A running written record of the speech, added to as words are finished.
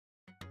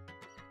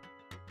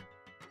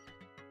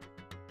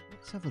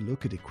Let's have a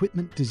look at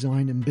equipment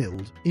design and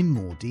build in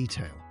more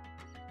detail.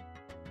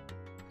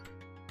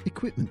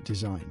 Equipment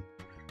design.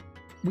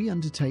 We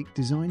undertake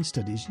design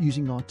studies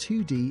using our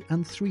 2D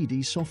and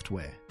 3D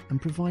software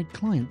and provide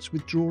clients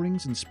with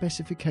drawings and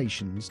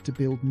specifications to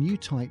build new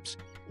types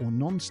or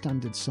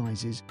non-standard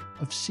sizes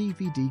of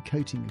CVD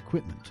coating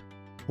equipment.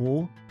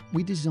 Or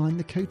we design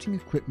the coating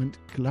equipment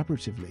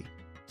collaboratively,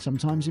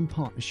 sometimes in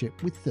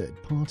partnership with third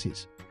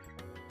parties.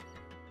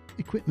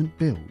 Equipment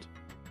build.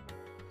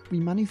 We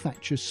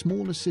manufacture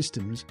smaller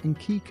systems and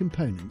key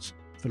components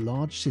for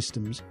large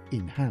systems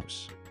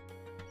in-house.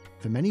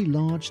 For many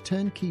large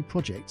turnkey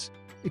projects,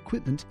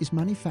 equipment is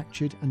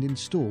manufactured and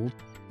installed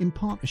in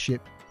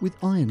partnership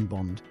with Iron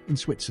Bond in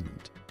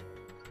Switzerland.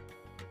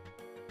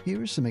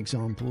 Here are some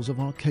examples of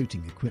our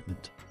coating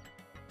equipment.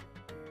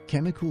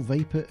 Chemical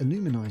vapor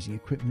aluminizing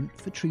equipment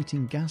for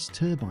treating gas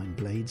turbine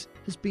blades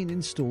has been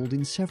installed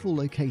in several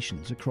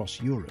locations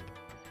across Europe.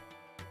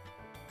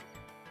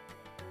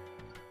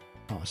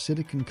 Our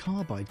silicon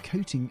carbide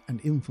coating and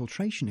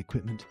infiltration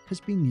equipment has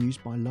been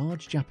used by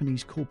large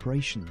Japanese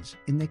corporations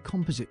in their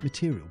composite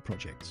material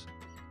projects.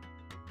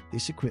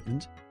 This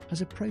equipment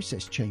has a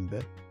process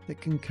chamber that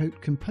can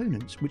coat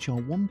components which are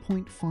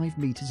 1.5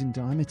 meters in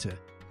diameter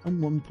and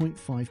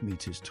 1.5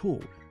 meters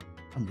tall,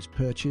 and was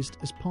purchased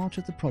as part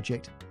of the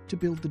project to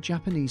build the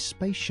Japanese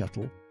space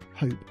shuttle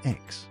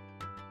Hope-X.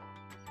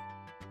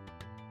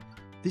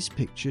 This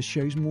picture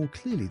shows more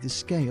clearly the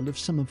scale of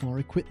some of our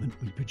equipment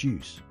we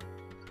produce.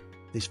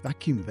 This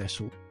vacuum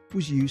vessel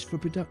was used for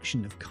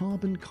production of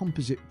carbon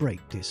composite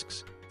brake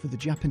discs for the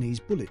Japanese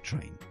bullet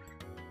train.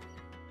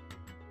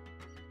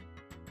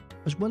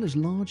 As well as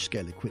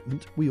large-scale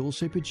equipment, we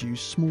also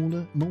produce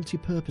smaller,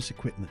 multi-purpose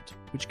equipment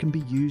which can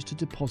be used to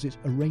deposit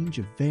a range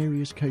of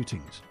various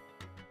coatings.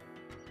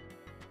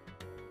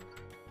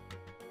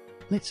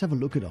 Let's have a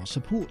look at our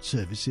support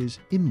services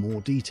in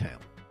more detail.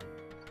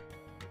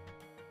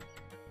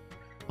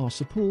 Our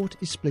support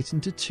is split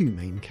into two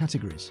main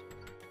categories.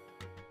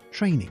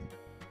 Training.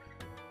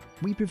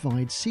 We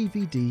provide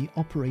CVD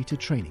operator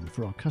training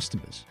for our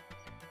customers.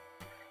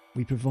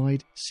 We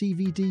provide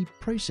CVD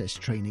process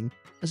training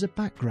as a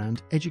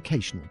background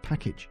educational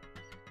package.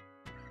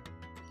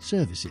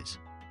 Services.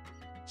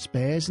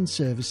 Spares and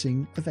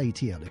servicing of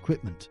ATL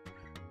equipment.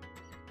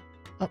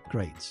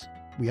 Upgrades.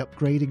 We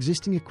upgrade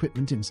existing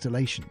equipment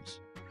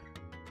installations.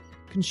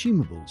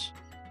 Consumables.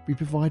 We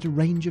provide a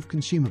range of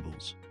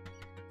consumables.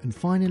 And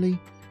finally,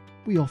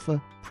 we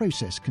offer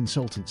process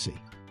consultancy.